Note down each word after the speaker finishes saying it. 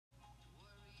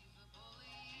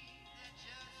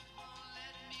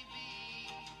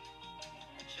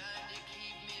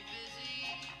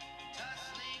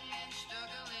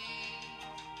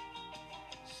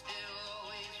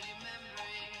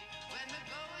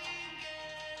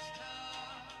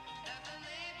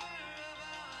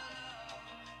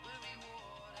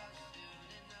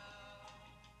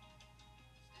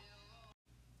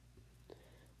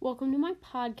welcome to my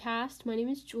podcast. My name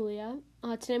is Julia.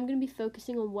 Today I'm going to be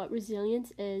focusing on what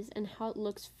resilience is and how it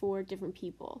looks for different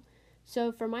people.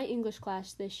 So for my English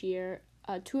class this year,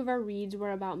 two of our reads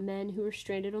were about men who were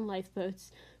stranded on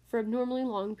lifeboats for abnormally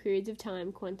long periods of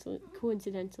time,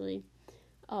 coincidentally.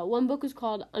 One book was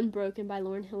called Unbroken by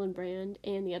Lauren Hillenbrand,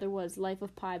 and the other was Life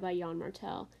of Pi by Yann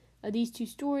Martel. These two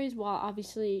stories, while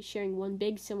obviously sharing one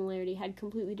big similarity, had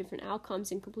completely different outcomes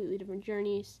and completely different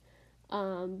journeys.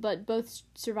 But both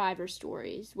survivor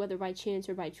stories, whether by chance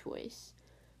or by choice.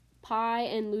 Pi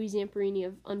and Louis Zamperini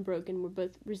of Unbroken were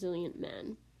both resilient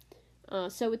men.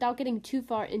 So without getting too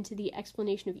far into the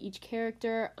explanation of each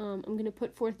character, I'm going to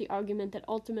put forth the argument that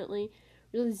ultimately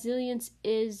resilience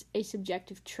is a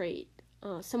subjective trait.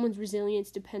 Someone's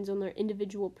resilience depends on their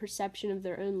individual perception of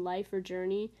their own life or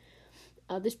journey.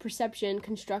 This perception,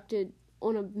 constructed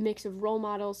on a mix of role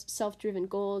models, self-driven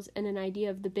goals, and an idea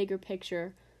of the bigger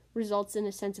picture, results in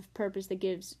a sense of purpose that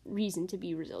gives reason to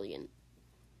be resilient.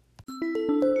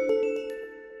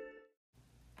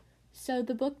 So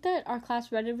the book that our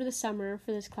class read over the summer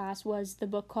for this class was the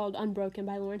book called Unbroken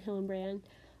by Lauren Hillenbrand,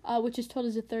 which is told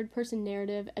as a third-person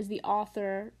narrative, as the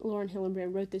author, Lauren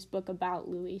Hillenbrand, wrote this book about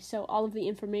Louis. So all of the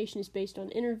information is based on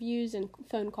interviews and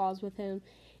phone calls with him,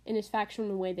 and is factual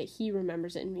in the way that he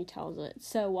remembers it and retells it.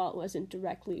 So while it wasn't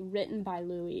directly written by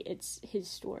Louis, it's his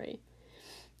story.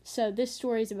 So this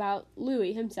story is about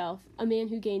Louis himself, a man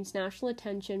who gains national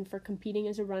attention for competing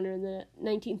as a runner in the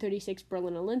 1936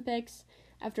 Berlin Olympics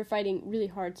after fighting really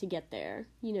hard to get there.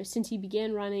 Since he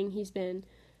began running, he's been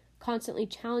constantly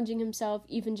challenging himself,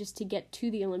 even just to get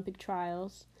to the Olympic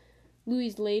trials. Louis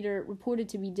is later reported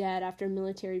to be dead after a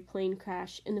military plane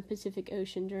crash in the Pacific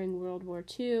Ocean during World War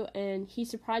II, and he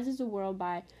surprises the world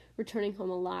by returning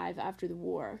home alive after the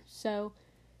war. So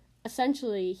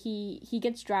essentially, he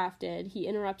gets drafted, he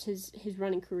interrupts his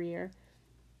running career,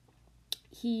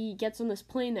 he gets on this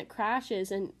plane that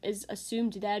crashes and is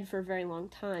assumed dead for a very long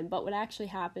time, but what actually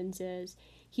happens is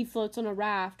he floats on a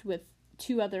raft with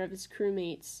two other of his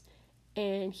crewmates,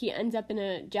 and he ends up in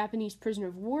a Japanese prisoner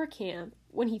of war camp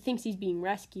when he thinks he's being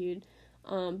rescued,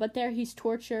 but there he's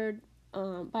tortured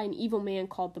by an evil man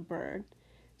called the Bird.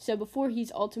 So before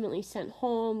he's ultimately sent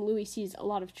home, Louis sees a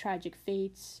lot of tragic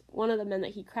fates. One of the men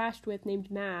that he crashed with, named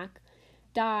Mac,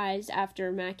 dies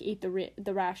after Mac ate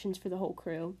the rations for the whole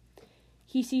crew.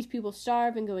 He sees people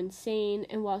starve and go insane,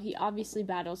 and while he obviously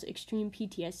battles extreme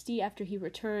PTSD after he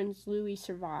returns, Louis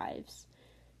survives.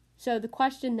 So the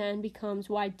question then becomes,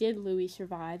 why did Louis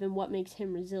survive, and what makes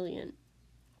him resilient?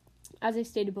 As I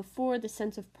stated before, the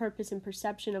sense of purpose and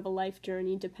perception of a life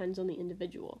journey depends on the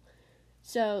individual.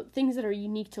 So things that are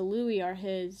unique to Louis are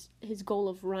his goal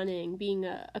of running, being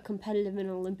a competitive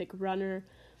and Olympic runner,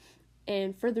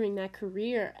 and furthering that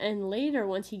career. And later,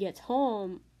 once he gets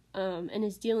home and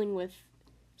is dealing with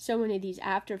so many of these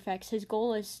after effects, his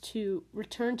goal is to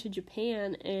return to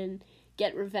Japan and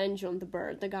get revenge on the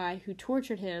Bird, the guy who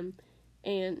tortured him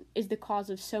and is the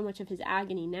cause of so much of his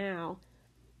agony now.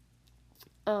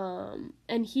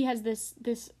 And he has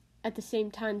this at the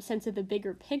same time sense of the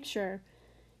bigger picture.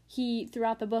 He,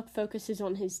 throughout the book, focuses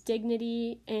on his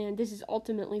dignity, and this is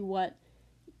ultimately what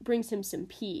brings him some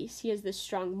peace. He has this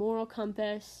strong moral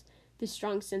compass, this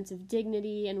strong sense of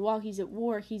dignity, and while he's at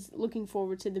war, he's looking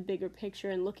forward to the bigger picture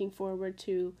and looking forward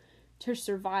to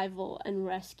survival and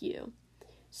rescue.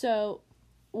 So,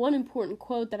 one important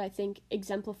quote that I think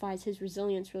exemplifies his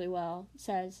resilience really well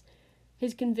says,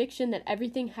 "His conviction that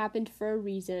everything happened for a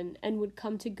reason and would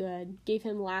come to good gave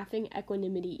him laughing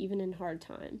equanimity even in hard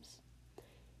times."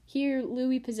 Here,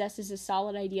 Louis possesses a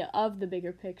solid idea of the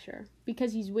bigger picture,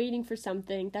 because he's waiting for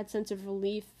something, that sense of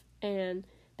relief, and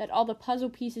that all the puzzle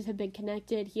pieces have been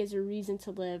connected. He has a reason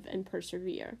to live and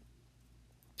persevere.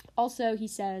 Also, he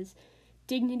says,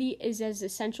 dignity is as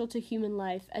essential to human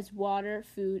life as water,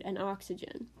 food, and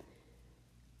oxygen.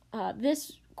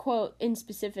 This quote in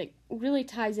specific really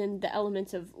ties in the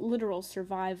elements of literal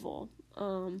survival,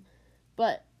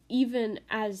 but even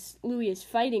as Louis is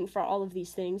fighting for all of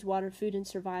these things, water, food, and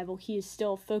survival, he is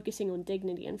still focusing on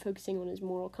dignity and focusing on his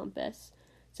moral compass.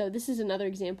 So this is another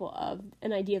example of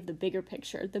an idea of the bigger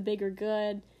picture, the bigger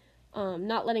good,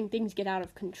 not letting things get out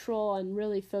of control and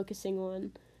really focusing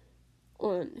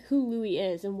on who Louis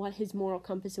is and what his moral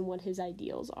compass and what his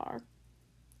ideals are.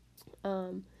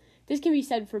 This can be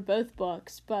said for both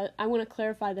books, but I want to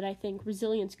clarify that I think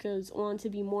resilience goes on to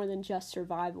be more than just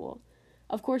survival.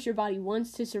 Of course, your body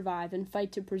wants to survive and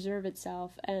fight to preserve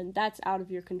itself, and that's out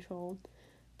of your control.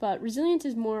 But resilience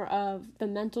is more of the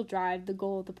mental drive, the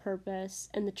goal, the purpose,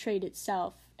 and the trait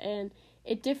itself, and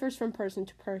it differs from person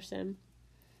to person.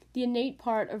 The innate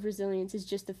part of resilience is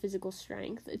just the physical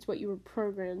strength. It's what you were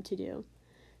programmed to do.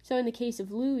 So in the case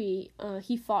of Louis,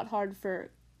 he fought hard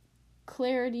for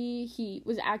clarity. He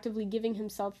was actively giving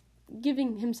himself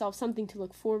something to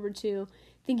look forward to,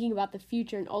 thinking about the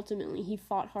future, and ultimately he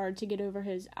fought hard to get over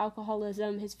his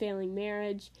alcoholism, his failing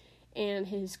marriage, and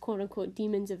his quote-unquote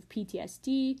demons of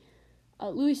PTSD.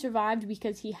 Louis survived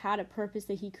because he had a purpose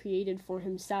that he created for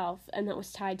himself, and that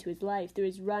was tied to his life through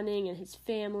his running and his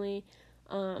family,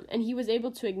 and he was able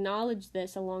to acknowledge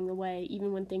this along the way,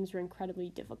 even when things were incredibly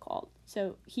difficult.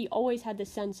 So he always had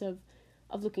this sense of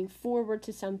looking forward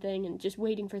to something and just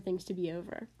waiting for things to be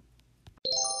over.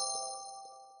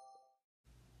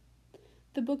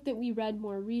 The book that we read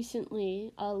more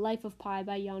recently, Life of Pi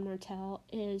by Yann Martel,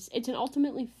 it's an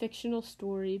ultimately fictional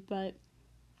story, but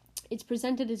it's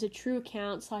presented as a true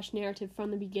account / narrative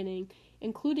from the beginning,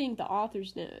 including the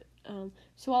author's note.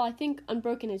 So while I think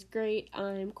Unbroken is great,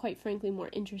 I'm quite frankly more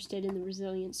interested in the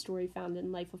resilient story found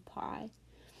in Life of Pi.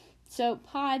 So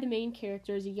Pi, the main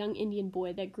character, is a young Indian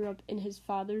boy that grew up in his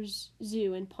father's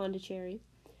zoo in Pondicherry.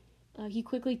 He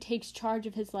quickly takes charge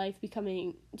of his life,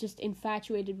 becoming just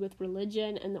infatuated with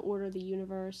religion and the order of the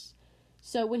universe.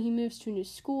 So when he moves to a new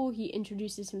school, he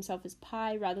introduces himself as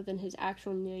Pi rather than his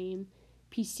actual name,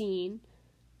 Piscine.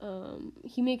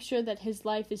 He makes sure that his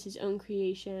life is his own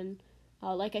creation.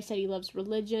 Like I said, he loves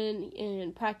religion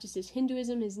and practices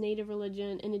Hinduism, his native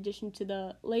religion, in addition to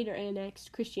the later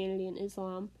annexed Christianity and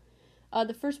Islam.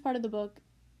 The first part of the book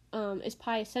is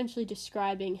Pi essentially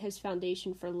describing his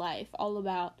foundation for life, all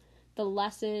about the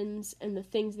lessons and the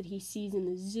things that he sees in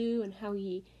the zoo and how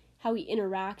he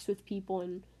interacts with people,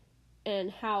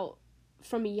 and how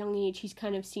from a young age he's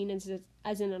kind of seen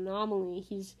as an anomaly.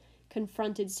 He's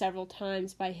confronted several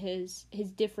times by his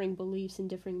differing beliefs and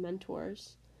differing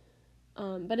mentors.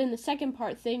 But in the second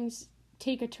part, things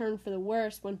take a turn for the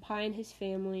worse when Pi and his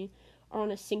family are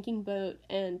on a sinking boat,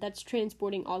 and that's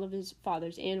transporting all of his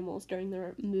father's animals during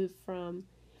their move from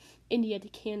India to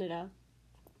Canada.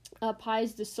 Pi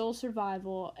is the sole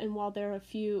survival, and while there are a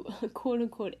few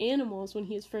quote-unquote animals when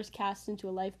he is first cast into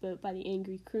a lifeboat by the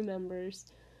angry crew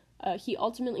members, he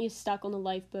ultimately is stuck on the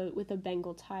lifeboat with a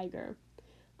Bengal tiger.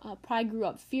 Pi grew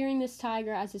up fearing this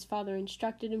tiger as his father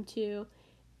instructed him to.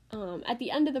 At the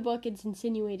end of the book, it's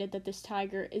insinuated that this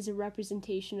tiger is a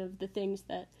representation of the things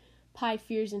that Pi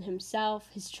fears in himself,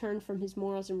 his turn from his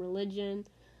morals and religion.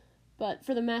 But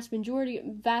for the vast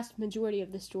majority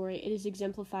of the story, it is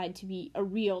exemplified to be a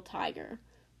real tiger.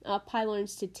 Pi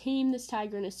learns to tame this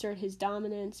tiger and assert his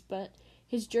dominance, but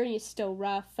his journey is still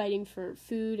rough, fighting for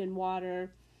food and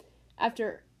water.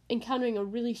 After encountering a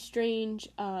really strange,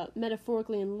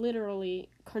 metaphorically and literally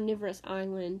carnivorous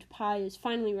island, Pi is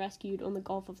finally rescued on the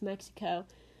Gulf of Mexico,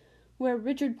 where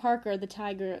Richard Parker, the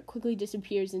tiger, quickly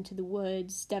disappears into the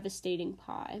woods, devastating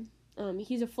Pi.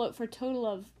 He's afloat for a total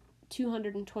of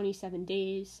 227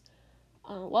 days.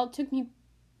 While it took me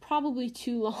probably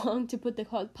too long to put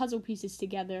the puzzle pieces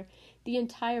together, the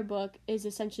entire book is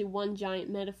essentially one giant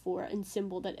metaphor and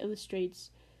symbol that illustrates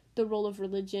the role of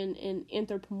religion and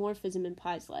anthropomorphism in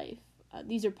Pi's life.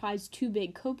 These are Pi's two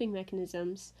big coping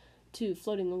mechanisms to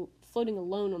floating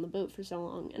alone on the boat for so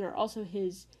long, and are also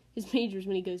his majors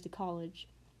when he goes to college.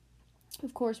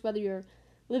 Of course, whether you're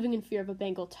living in fear of a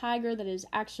Bengal tiger that is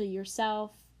actually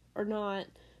yourself or not,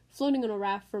 floating on a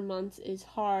raft for months is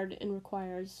hard and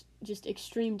requires just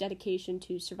extreme dedication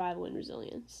to survival and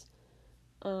resilience.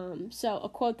 So a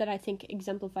quote that I think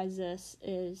exemplifies this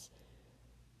is,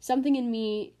 "Something in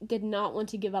me did not want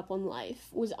to give up on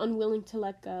life, was unwilling to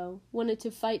let go, wanted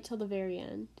to fight till the very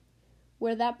end.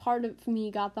 Where that part of me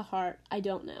got the heart, I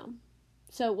don't know."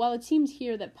 So while it seems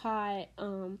here that Pi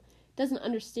doesn't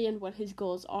understand what his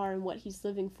goals are and what he's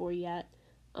living for yet,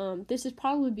 this is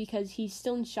probably because he's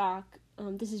still in shock.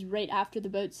 This is right after the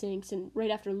boat sinks and right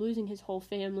after losing his whole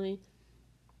family.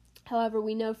 However,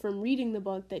 we know from reading the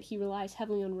book that he relies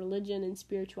heavily on religion and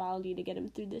spirituality to get him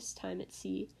through this time at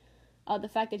sea. The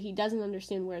fact that he doesn't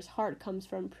understand where his heart comes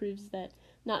from proves that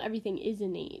not everything is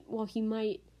innate. While he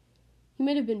might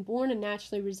have been born a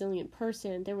naturally resilient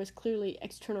person, there was clearly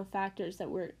external factors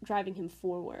that were driving him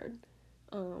forward.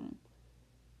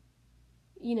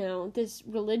 This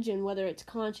religion, whether it's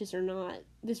conscious or not,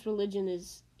 this religion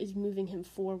is moving him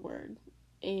forward.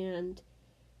 And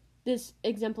this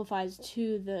exemplifies,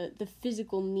 too, the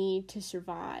physical need to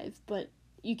survive. But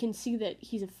you can see that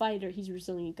he's a fighter, he's a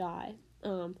resilient guy.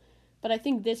 But I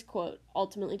think this quote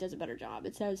ultimately does a better job.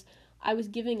 It says, I would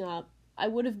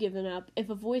have given up if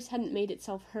a voice hadn't made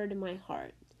itself heard in my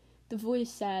heart. The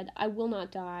voice said, I will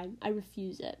not die, I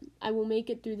refuse it. I will make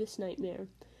it through this nightmare.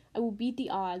 I will beat the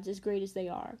odds, as great as they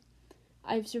are.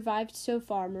 I have survived so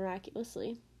far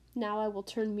miraculously. Now I will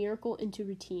turn miracle into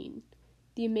routine.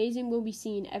 The amazing will be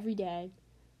seen every day.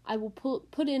 I will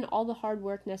put in all the hard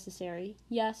work necessary.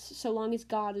 Yes, so long as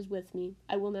God is with me,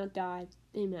 I will not die.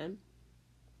 Amen.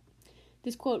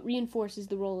 This quote reinforces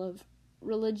the role of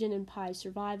religion in Pi's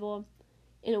survival.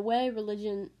 In a way,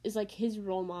 religion is like his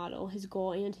role model, his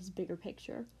goal, and his bigger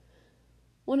picture.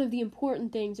 One of the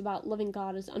important things about loving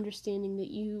God is understanding that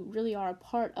you really are a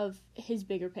part of his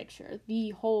bigger picture,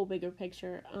 the whole bigger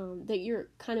picture, that you're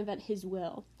kind of at his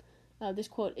will. This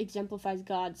quote exemplifies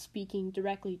God speaking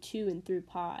directly to and through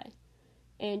Pi.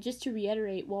 And just to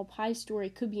reiterate, while Pi's story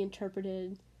could be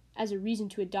interpreted as a reason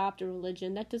to adopt a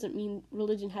religion, that doesn't mean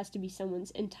religion has to be someone's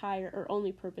entire or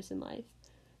only purpose in life.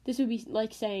 This would be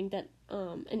like saying that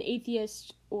an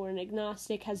atheist or an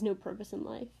agnostic has no purpose in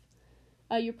life.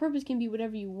 Your purpose can be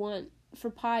whatever you want. For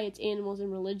Pi, it's animals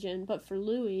and religion, but for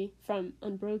Louis, from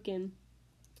Unbroken,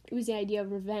 it was the idea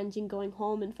of revenge and going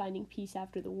home and finding peace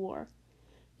after the war.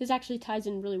 This actually ties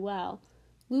in really well.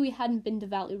 Louis hadn't been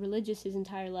devoutly religious his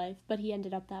entire life, but he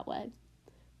ended up that way.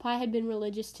 Pi had been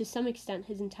religious to some extent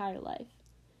his entire life.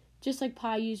 Just like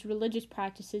Pi used religious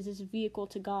practices as a vehicle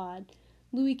to God,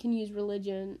 Louis can use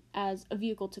religion as a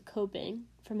vehicle to coping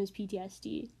from his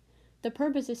PTSD. The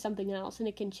purpose is something else, and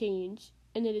it can change,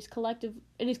 and it is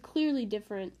clearly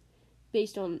different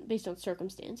based on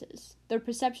circumstances. Their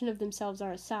perception of themselves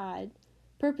are aside.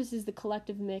 Purpose is the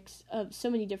collective mix of so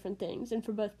many different things, and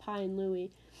for both Pi and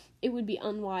Louis, it would be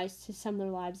unwise to sum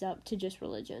their lives up to just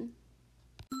religion.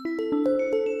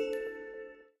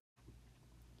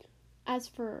 As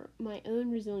for my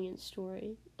own resilience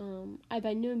story, I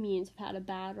by no means have had a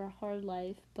bad or hard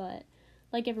life, but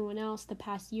like everyone else, the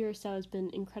past year or so has been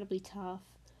incredibly tough.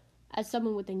 As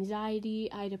someone with anxiety,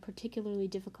 I had a particularly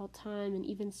difficult time and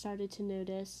even started to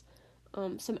notice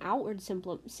some outward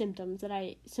symptoms that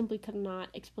I simply could not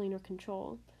explain or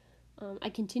control. I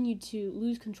continued to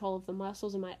lose control of the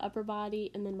muscles in my upper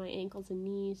body and then my ankles and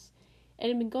knees. It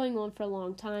had been going on for a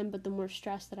long time, but the more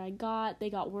stress that I got, they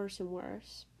got worse and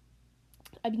worse.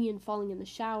 I began falling in the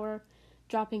shower,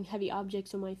 dropping heavy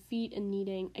objects on my feet, and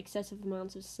needing excessive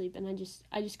amounts of sleep, and I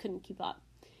just couldn't keep up.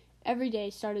 Every day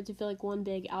started to feel like one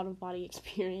big out-of-body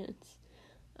experience.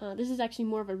 This is actually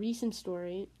more of a recent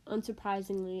story.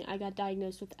 Unsurprisingly, I got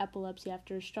diagnosed with epilepsy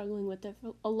after struggling with it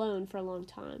alone for a long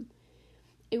time.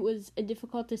 It was a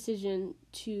difficult decision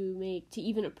to make to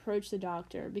even approach the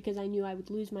doctor because I knew I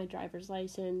would lose my driver's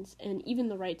license and even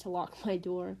the right to lock my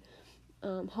door.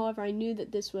 However, I knew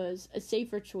that this was a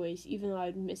safer choice even though I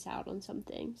would miss out on some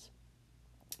things.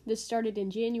 This started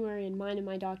in January, and mine and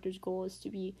my doctor's goal is to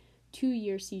be 2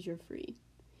 years seizure-free.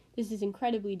 This is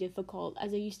incredibly difficult,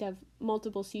 as I used to have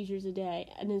multiple seizures a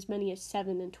day, and as many as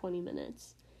 7 in 20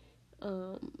 minutes.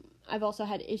 I've also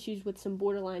had issues with some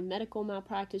borderline medical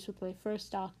malpractice with my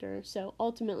first doctor, so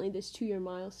ultimately this 2-year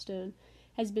milestone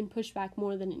has been pushed back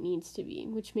more than it needs to be,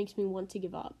 which makes me want to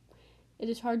give up. It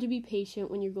is hard to be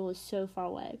patient when your goal is so far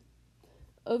away.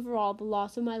 Overall, the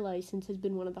loss of my license has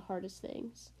been one of the hardest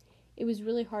things. It was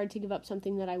really hard to give up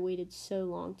something that I waited so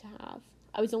long to have.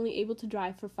 I was only able to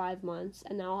drive for 5 months,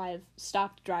 and now I have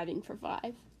stopped driving for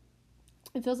 5.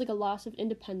 It feels like a loss of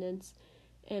independence,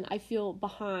 and I feel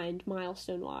behind,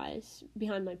 milestone-wise,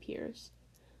 behind my peers.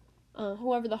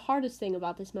 However, the hardest thing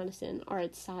about this medicine are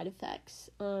its side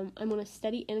effects. I'm on a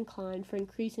steady incline for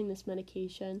increasing this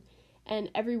medication,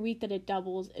 and every week that it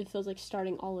doubles, it feels like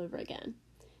starting all over again.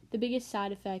 The biggest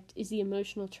side effect is the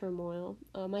emotional turmoil.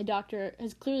 My doctor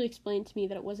has clearly explained to me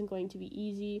that it wasn't going to be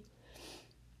easy.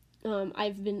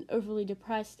 I've been overly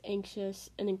depressed, anxious,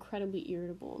 and incredibly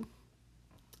irritable.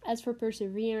 As for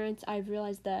perseverance, I've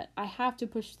realized that I have to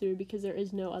push through because there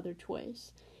is no other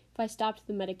choice. If I stopped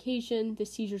the medication, the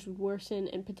seizures would worsen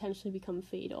and potentially become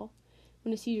fatal.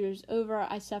 When a seizure is over,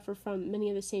 I suffer from many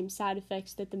of the same side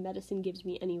effects that the medicine gives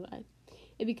me anyway.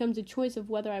 It becomes a choice of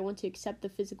whether I want to accept the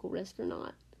physical risk or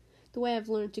not. The way I've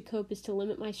learned to cope is to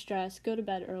limit my stress, go to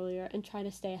bed earlier, and try to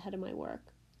stay ahead of my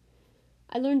work.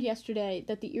 I learned yesterday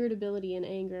that the irritability and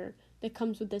anger that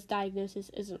comes with this diagnosis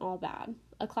isn't all bad.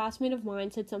 A classmate of mine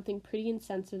said something pretty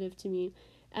insensitive to me,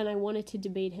 and I wanted to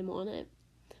debate him on it.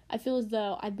 I feel as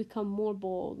though I've become more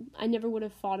bold. I never would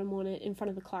have fought him on it in front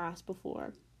of the class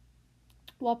before.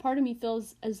 While part of me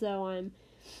feels as though I'm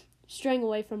straying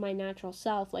away from my natural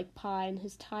self, like Pi and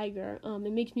his tiger,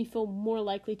 it makes me feel more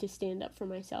likely to stand up for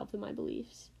myself and my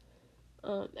beliefs.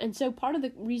 And so part of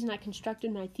the reason I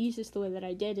constructed my thesis the way that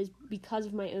I did is because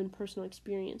of my own personal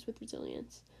experience with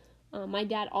resilience. My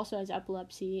dad also has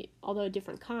epilepsy, although a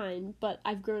different kind, but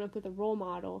I've grown up with a role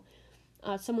model,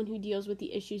 someone who deals with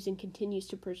the issues and continues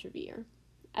to persevere.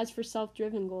 As for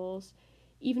self-driven goals,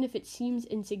 even if it seems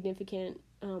insignificant,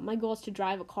 my goal is to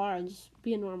drive a car and just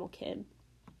be a normal kid.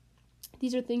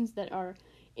 These are things that are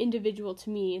individual to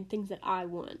me and things that I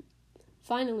want.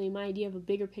 Finally, my idea of a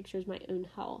bigger picture is my own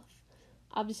health.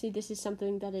 Obviously, this is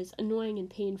something that is annoying and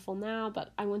painful now,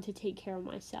 but I want to take care of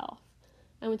myself.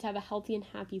 I want to have a healthy and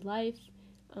happy life.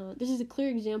 This is a clear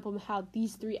example of how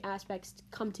these three aspects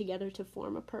come together to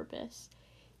form a purpose.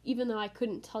 Even though I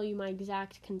couldn't tell you my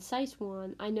exact, concise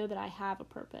one, I know that I have a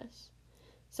purpose.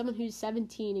 Someone who's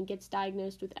 17 and gets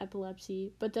diagnosed with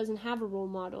epilepsy, but doesn't have a role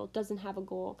model, doesn't have a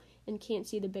goal, and can't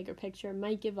see the bigger picture,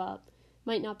 might give up,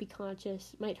 might not be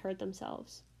conscious, might hurt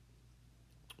themselves.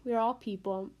 We are all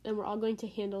people, and we're all going to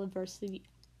handle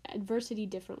adversity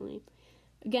differently.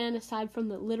 Again, aside from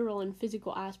the literal and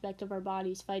physical aspect of our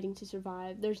bodies fighting to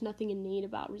survive, there's nothing innate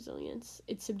about resilience.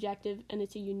 It's subjective, and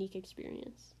it's a unique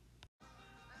experience.